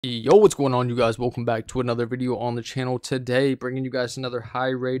Yo, what's going on, you guys? Welcome back to another video on the channel. Today, bringing you guys another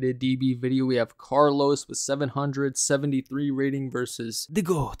high-rated DB video. We have Carlos with 773 rating versus the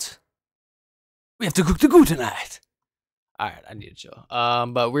GOAT. We have to cook the GOAT tonight. Alright, I need to chill.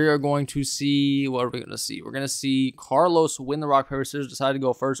 But we are going to see, what are we going to see? We're going to see Carlos win the rock, paper, scissors, decide to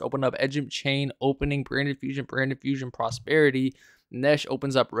go first, open up Edge Chain, opening Branded Fusion, Prosperity. Nesh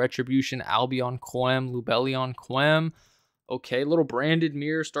opens up Retribution, Albion, Quem, Lubellion, Quem. Okay, little branded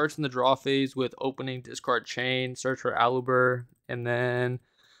mirror starts in the draw phase with opening, discard chain, search for Aluber, and then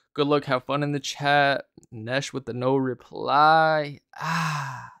good luck, have fun in the chat. Nesh with the no reply.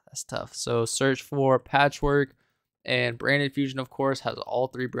 That's tough. So search for Patchwork, and Branded Fusion, of course, has all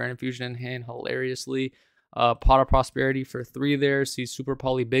three Branded Fusion in hand, hilariously. Pot of Prosperity for 3 there. See Super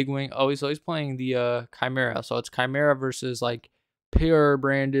Poly Big Wing. Oh, so he's playing the Chimera. So it's Chimera versus like Pure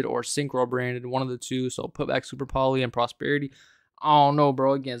branded or Synchro branded, one of the two. So put back Super Poly and Prosperity. I don't know,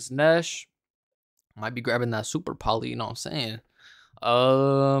 bro. Against Nesh, might be grabbing that Super Poly, you know what I'm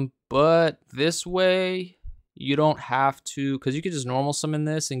saying? But this way you don't have to, because you could just normal summon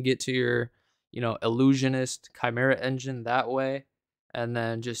this and get to your, Illusionist Chimera engine that way, and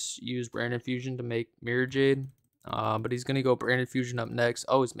then just use Branded Fusion to make Mirror Jade. But he's gonna go Branded Fusion up next.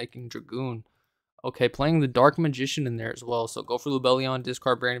 Oh, he's making Dragoon. Okay, playing the Dark Magician in there as well. So go for Lubellion,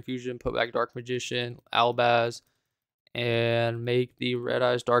 discard Branded Fusion, put back Dark Magician, Albaz, and make the Red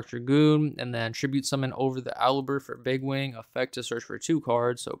Eyes Dark Dragoon, and then tribute summon over the Aluber for Big Wing, effect to search for 2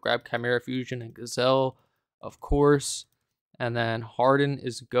 cards. So grab Chimera Fusion and Gazelle, of course. And then Harden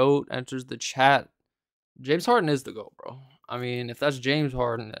is GOAT, enters the chat. James Harden is the GOAT, bro. I mean, if that's James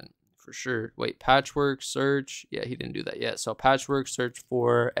Harden, then for sure. Wait, Patchwork, search. Yeah, he didn't do that yet. So Patchwork, search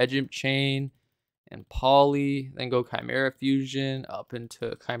for Edge Chain and Poly, then go Chimera Fusion up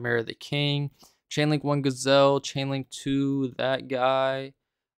into Chimera the King. Chainlink 1 Gazelle, Chainlink 2 that guy.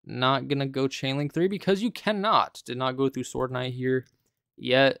 Not gonna go Chainlink 3 because you cannot. Did not go through Sword Knight here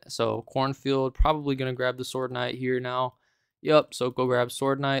yet. So Cornfield, probably gonna grab the Sword Knight here now. Yep, so go grab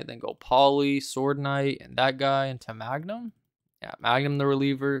Sword Knight, then go Poly, Sword Knight, and that guy into Magnum. Yeah, Magnum the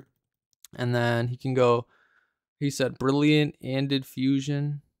reliever. And then he can go, he said Brilliant and did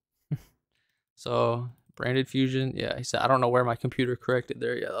Fusion. So Branded Fusion, yeah, he said, I don't know where my computer corrected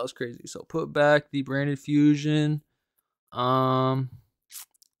there. Yeah, that was crazy. So put back the Branded Fusion, and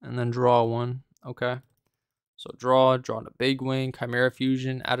then draw 1. Okay. So draw the Big Wing, Chimera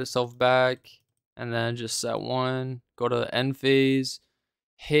Fusion, add itself back, and then just set 1. Go to the end phase,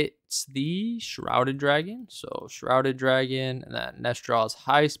 hits the Shrouded Dragon. So Shrouded Dragon, and then Nesh draws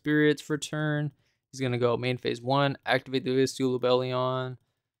High Spirits for turn. He's gonna go main phase 1, activate the Vistula Lubellion.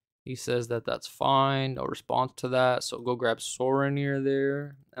 He says that that's fine. No response to that. So go grab Soranir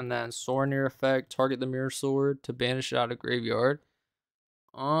there. And then Soranir effect. Target the Mirror Sword to banish it out of graveyard.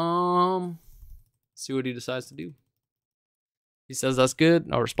 See what he decides to do. He says that's good.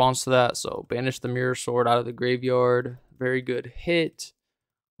 No response to that. So banish the Mirror Sword out of the graveyard. Very good hit.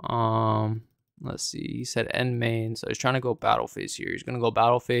 Let's see. He said end main. So he's trying to go battle phase here. He's going to go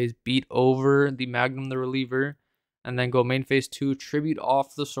battle phase. Beat over the Magnum the reliever. And then go main phase 2, tribute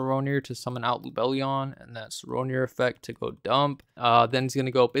off the Soronir to summon out Lubellion, and that Soronir effect to go dump. Then he's going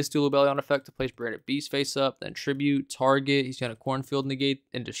to go Bistu Lubellion effect to place Branded Beast face up, then tribute, target. He's going to Cornfield negate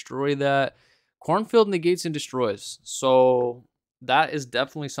and destroy that. Cornfield negates and destroys. So that is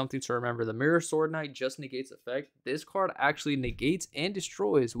definitely something to remember. The Mirror Sword Knight just negates effect. This card actually negates and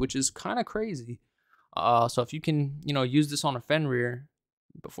destroys, which is kind of crazy. So if you can, use this on a Fenrir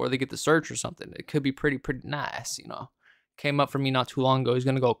before they get the search or something, it could be pretty nice. Came up for me not too long ago. He's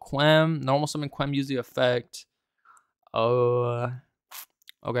gonna go Quem, normal summon Quem, use the effect.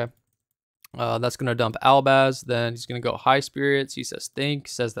 Okay, that's gonna dump Albaz. Then he's gonna go High Spirits. He says think,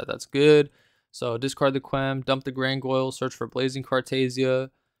 says that that's good. So discard the Quem, dump the Grangoyle, search for Blazing Cartasia,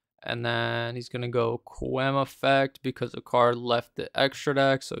 and then he's gonna go Quem effect because the card left the extra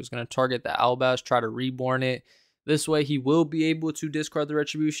deck. So he's gonna target the Albaz, try to reborn it. This way, he will be able to discard the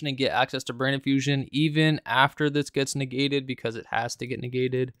Retribution and get access to Branded Fusion even after this gets negated, because it has to get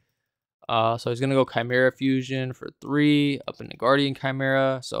negated. So he's going to go Chimera Fusion for 3 up into Guardian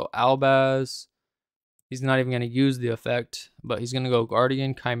Chimera. So Albaz, he's not even going to use the effect, but he's going to go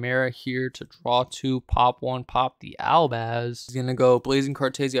Guardian Chimera here to draw 2, pop 1, pop the Albaz. He's going to go Blazing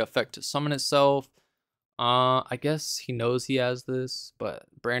Cartasia effect to summon itself. I guess he knows he has this, but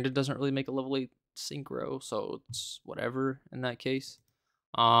Branded doesn't really make a level 8 Synchro, so it's whatever in that case.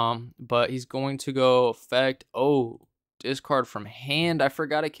 But he's going to go effect, discard from hand. I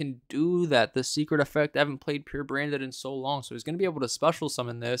forgot I can do that, the secret effect. I haven't played Pure Branded in so long, so he's going to be able to special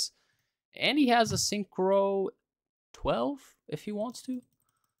summon this, and he has a Synchro 12 if he wants to.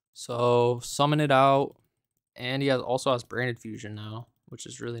 So summon it out, and he also has branded fusion now, which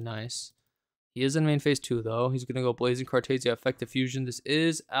is really nice. He is in main phase 2 though. He's gonna go Blazing Cartesia Effective Fusion. This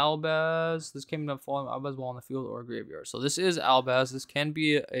is Albaz. This came up falling Albaz while on the field or graveyard. So this is Albaz. This can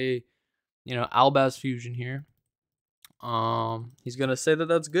be a Albaz fusion here. He's gonna say that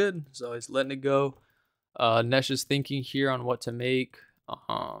that's good, so he's letting it go. Nesh is thinking here on what to make.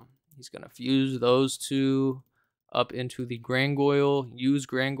 He's gonna fuse those two up into the Grangoyle. Use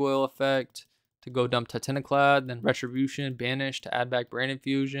Grangoyle effect to go dump Titaniclad, then Retribution, banish to add back Branded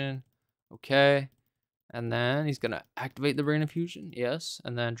Fusion. Okay. And then he's going to activate the Branded Fusion. Yes.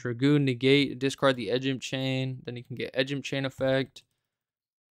 And then Dragoon, negate, discard the Edge Imp Chain. Then he can get Edge Imp Chain effect.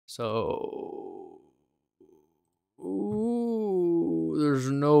 So, ooh, there's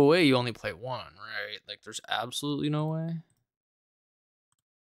no way you only play one, right? Like, there's absolutely no way.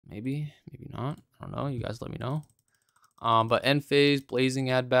 Maybe, maybe not. I don't know. You guys let me know. But end phase, Blazing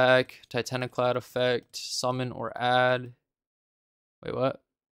add back, Titaniclad effect, summon or add. Wait, what?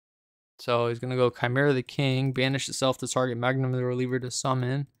 So he's going to go Chimera the King, banish itself to target Magnum the Reliever to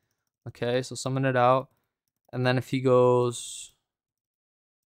summon. Okay, so summon it out. And then if he goes...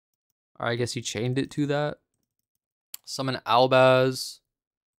 Or I guess he chained it to that. Summon Albaz.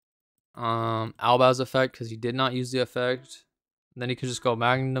 Albaz effect, because he did not use the effect. And then he could just go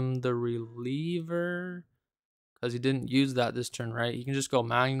Magnum the Reliever. Because he didn't use that this turn, right? He can just go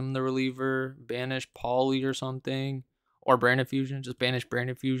Magnum the Reliever, banish Poly or something. Or Branded Fusion. Just banish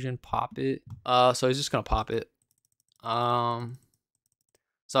Branded Fusion, pop it. So he's just going to pop it. So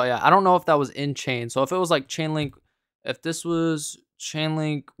yeah, I don't know if that was in chain. So if it was like chain link, if this was chain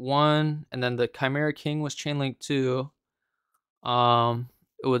link 1 and then the Chimera King was chain link 2,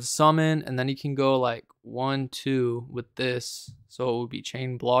 it would summon and then he can go like 1, 2 with this. So it would be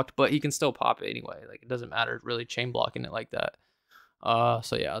chain blocked, but he can still pop it anyway. Like it doesn't matter really chain blocking it like that.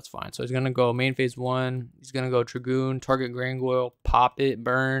 So yeah, that's fine. So he's gonna go main phase 1. He's gonna go Dragoon, target Grangoyle, pop it,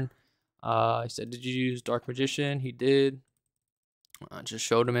 burn. He said, "Did you use Dark Magician?" He did. Just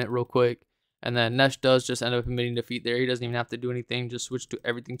showed him it real quick, and then Nesh does just end up admitting defeat there. He doesn't even have to do anything. Just switch to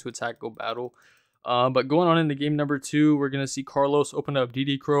everything to attack, go battle. But going on into game number 2, we're gonna see Carlos open up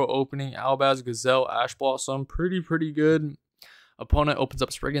DD Crow, opening Albaz, Gazelle, Ash Blossom. Pretty good. Opponent opens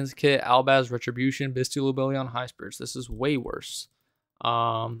up Spriggan's Kit, Albaz, Retribution, Bestial Lubellion, High Spirits. This is way worse.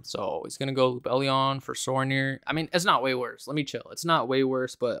 So he's gonna go Lubellion for Sornier. I mean, it's not way worse. Let me chill. It's not way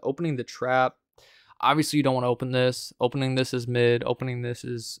worse, but opening the trap, obviously you don't want to open this. Opening this is mid. Opening this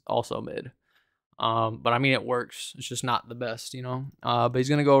is also mid. But I mean, it works. It's just not the best, you know. But he's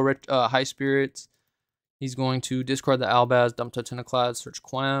gonna go High Spirits. He's going to discard the Albaz, dump Titaniclad, search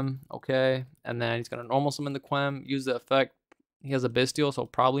Quem. Okay, and then he's gonna normal summon the Quem, use the effect. He has a Bestial, so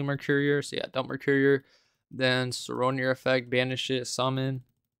probably Mercurier. So yeah, dump Mercurier. Then Soronier effect, banish it, summon.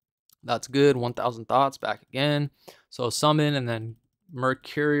 That's good. 1000 thoughts, back again. So summon and then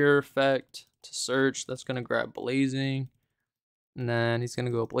Mercurier effect to search. That's going to grab Blazing. And then he's going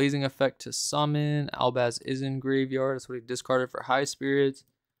to go Blazing effect to summon. Albaz is in graveyard. That's what he discarded for High Spirits.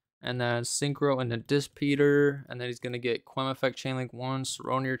 And then Synchro and then Dispeter. And then he's going to get Quem effect Chainlink 1,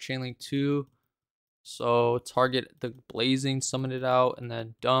 Soronier Chainlink 2. So target the Blazing, summon it out, and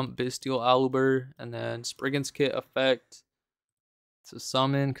then dump Bestial Aluber, and then Spriggan's Kit effect to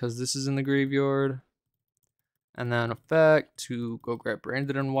summon because this is in the graveyard. And then effect to go grab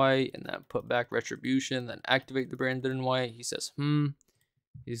Branded in White, and then put back Retribution, then activate the Branded in White. He says,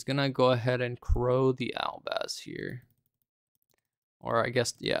 He's gonna go ahead and crow the Albaz here. Or I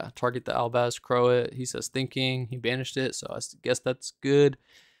guess, yeah, target the Albaz, crow it. He says thinking, he banished it, so I guess that's good.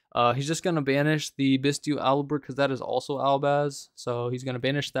 He's just going to banish the Bestial Aluber because that is also Albaz. So he's going to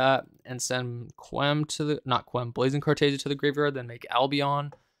banish that and send Quem to the, not Quem, Blazing Cartesia to the graveyard, then make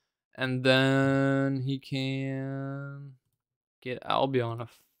Albion. And then he can get Albion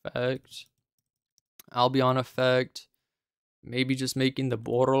effect. Albion effect. Maybe just making the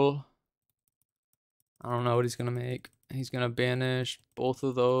Borrel. I don't know what he's going to make. He's going to banish both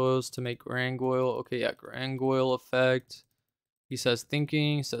of those to make Grangoyle. Okay, yeah, Grangoyle effect. He says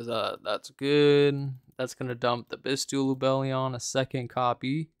thinking, he says that's good. That's gonna dump the Bestial Lubellion, a second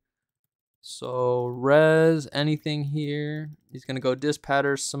copy. So res anything here. He's gonna go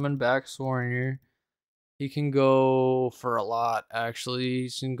Dispatter, summon back Sornier. He can go for a lot actually.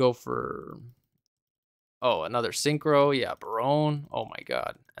 He can go for another Synchro, yeah, Barone. Oh my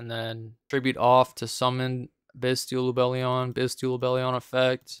god. And then tribute off to summon Bestial Lubellion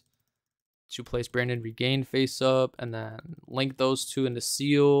effect. To place Brandon regain face up, and then link those two into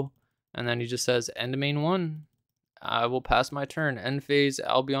seal, and then he just says end main 1. I will pass my turn. End phase,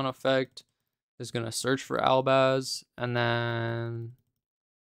 Albion effect is gonna search for Albaz, and then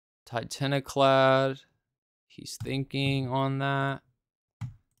Titaniclad. He's thinking on that.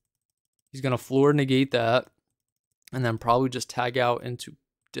 He's going to floor negate that. And then probably just tag out into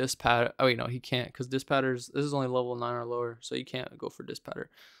Dispatter. Oh, wait, no, he can't because Dispatters, this is only level 9 or lower, so you can't go for Dispatter.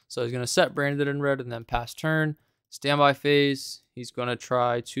 So he's going to set Branded in red and then pass turn. Standby phase. He's going to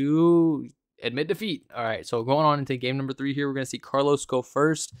try to admit defeat. All right, so going on into game number 3 here, we're going to see Carlos go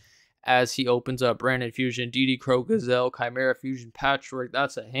first as he opens up Branded Fusion, DD Crow, Gazelle, Chimera Fusion, Patchwork.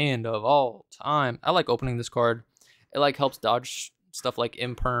 That's a hand of all time. I like opening this card. It like helps dodge stuff like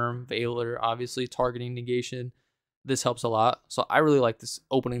Imperm, Veiler, obviously targeting negation. This helps a lot. So I really like this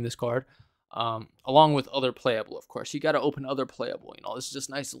opening this card. Along with other playable, of course. You got to open other playable. You know, this is just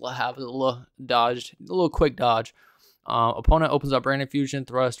nice to have a little dodged, a little quick dodge. Opponent opens up Branded Fusion,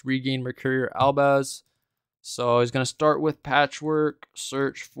 Thrust, Regain, Mercurial, Albaz. So he's going to start with Patchwork,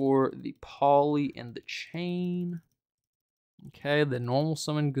 search for the Poly and the Chain. Okay, the normal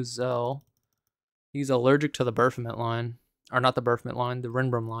summon Gazelle. He's allergic to the Baphomet line. Or not the Baphomet line, the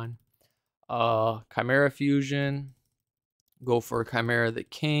Renbrum line. Chimera Fusion. Go for Chimera the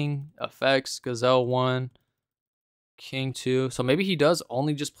King. Effects, Gazelle 1. King 2. So maybe he does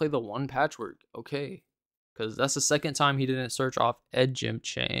only just play the one Patchwork. Okay. Because that's the second time he didn't search off Edgem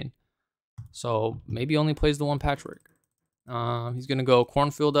Chain. So maybe he only plays the one Patchwork. He's going to go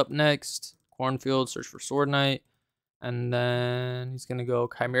Cornfield up next. Cornfield, search for Sword Knight. And then he's going to go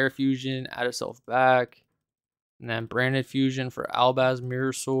Chimera Fusion, add itself back. And then Branded Fusion for Albaz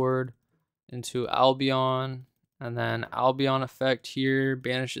Mirror Sword into Albion. And then Albion effect here,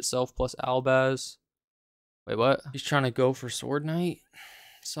 banish itself plus Albaz. Wait, what? He's trying to go for Sword Knight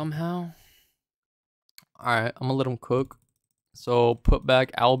somehow. Alright, I'm going to let him cook. So put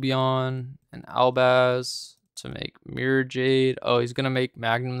back Albion and Albaz to make Mirror Jade. Oh, he's going to make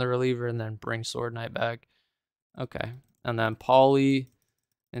Magnum the Reliever and then bring Sword Knight back. Okay. And then Poly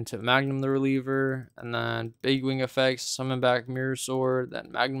into Magnum the Reliever. And then Big Wing effects, summon back Mirror Sword.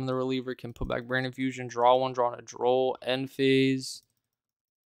 Then Magnum the Reliever can put back Branded Fusion, draw one, draw a Droll, end phase.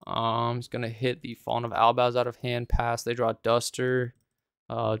 He's going to hit the Fawn of Albaz out of hand, pass. They draw Duster.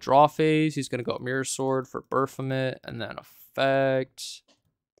 Draw phase, he's going to go Mirror Sword for Baphomet. And then effect.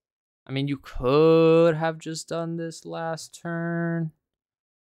 I mean, you could have just done this last turn.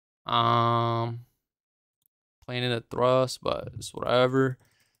 Playing in a Thrust, but it's whatever.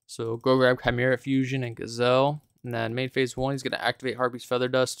 So go grab Chimera Fusion and Gazelle. And then main phase 1, he's going to activate Harpy's Feather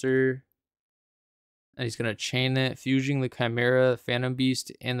Duster. And he's going to chain it, fusing the Chimera, the Phantom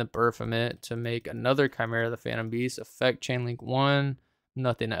Beast, and the Baphomet to make another Chimera, the Phantom Beast. Effect Chain Link 1,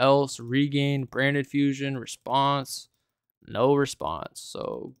 nothing else. Regain, Branded Fusion, response. No response.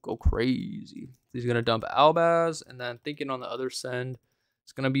 So go crazy. He's going to dump Albaz. And then thinking on the other send,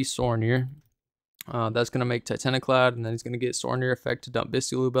 it's going to be Sornier. That's going to make Titaniclad. And then he's going to get Sornier effect to dump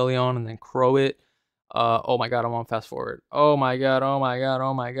Bestial Lubellion and then Crow it. Oh my god, I'm on fast forward. Oh my god, oh my god,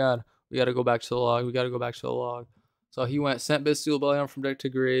 oh my god. We got to go back to the log. We got to go back to the log. So he went, sent Bestial Lubellion from deck to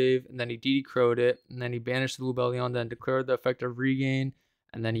grave. And then he DD Crowed it. And then he banished the Lubellion. Then declared the effect of Regain.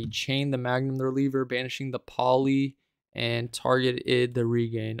 And then he chained the Magnum the Reliever, banishing the Poly. And targeted the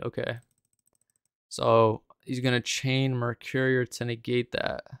Regain. Okay. So he's going to chain Mercurial to negate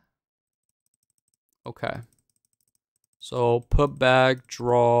that. Okay. So put back,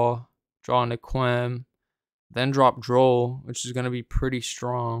 draw Nequem. Then drop Droll, which is going to be pretty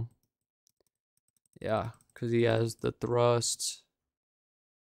strong. Yeah, because he has the Thrust.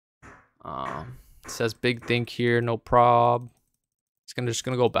 It says Big Think here, no prob. He's just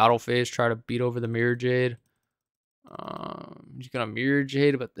going to go Battle Phase, try to beat over the Mirror Jade. He's gonna Mirror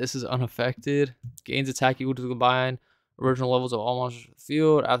Jade, but this is unaffected. Gains attack equal to the combined original levels of all monsters in the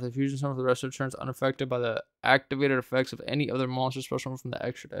field. After the fusion summon for the rest of the turns, unaffected by the activated effects of any other monster special summon from the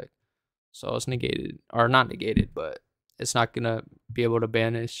extra deck. So it's negated, or not negated, but it's not gonna be able to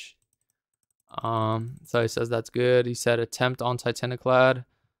banish. So he says that's good. He said attempt on Titaniclad.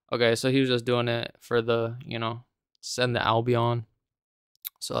 Okay, so he was just doing it for the, send the Albion.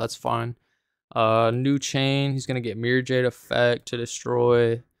 So that's fine. New chain. He's gonna get Mirror Jade effect to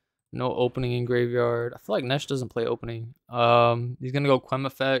destroy. No opening in graveyard. I feel like Nesh doesn't play opening. He's gonna go Quem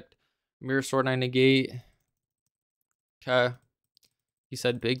effect. Mirror Sword Knight negate. Okay. He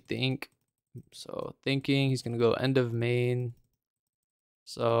said Big Think. So thinking. He's gonna go end of main.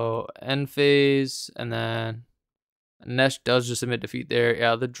 So end phase, and then Nesh does just admit defeat there.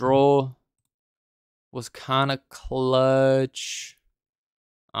 Yeah, the Droll was kind of clutch.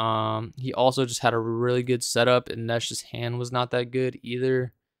 He also just had a really good setup, and Nesh's hand was not that good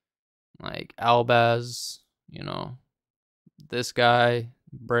either. Like Albaz, this guy,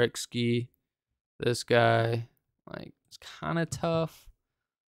 Brexky, this guy, like it's kind of tough.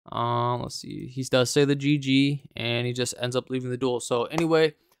 Let's see. He does say the GG, and he just ends up leaving the duel. So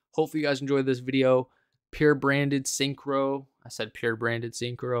anyway, hopefully you guys enjoyed this video. Pure branded synchro. I said pure branded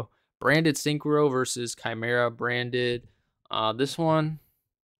synchro. Branded synchro versus Chimera branded.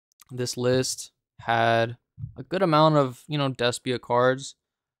 This list had a good amount of, Despia cards.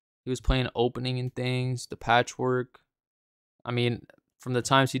 He was playing opening and things, the patchwork. I mean, from the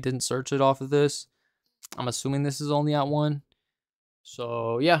times he didn't search it off of this, I'm assuming this is only at 1.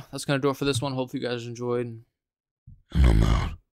 So yeah, that's gonna do it for this one. Hopefully you guys enjoyed.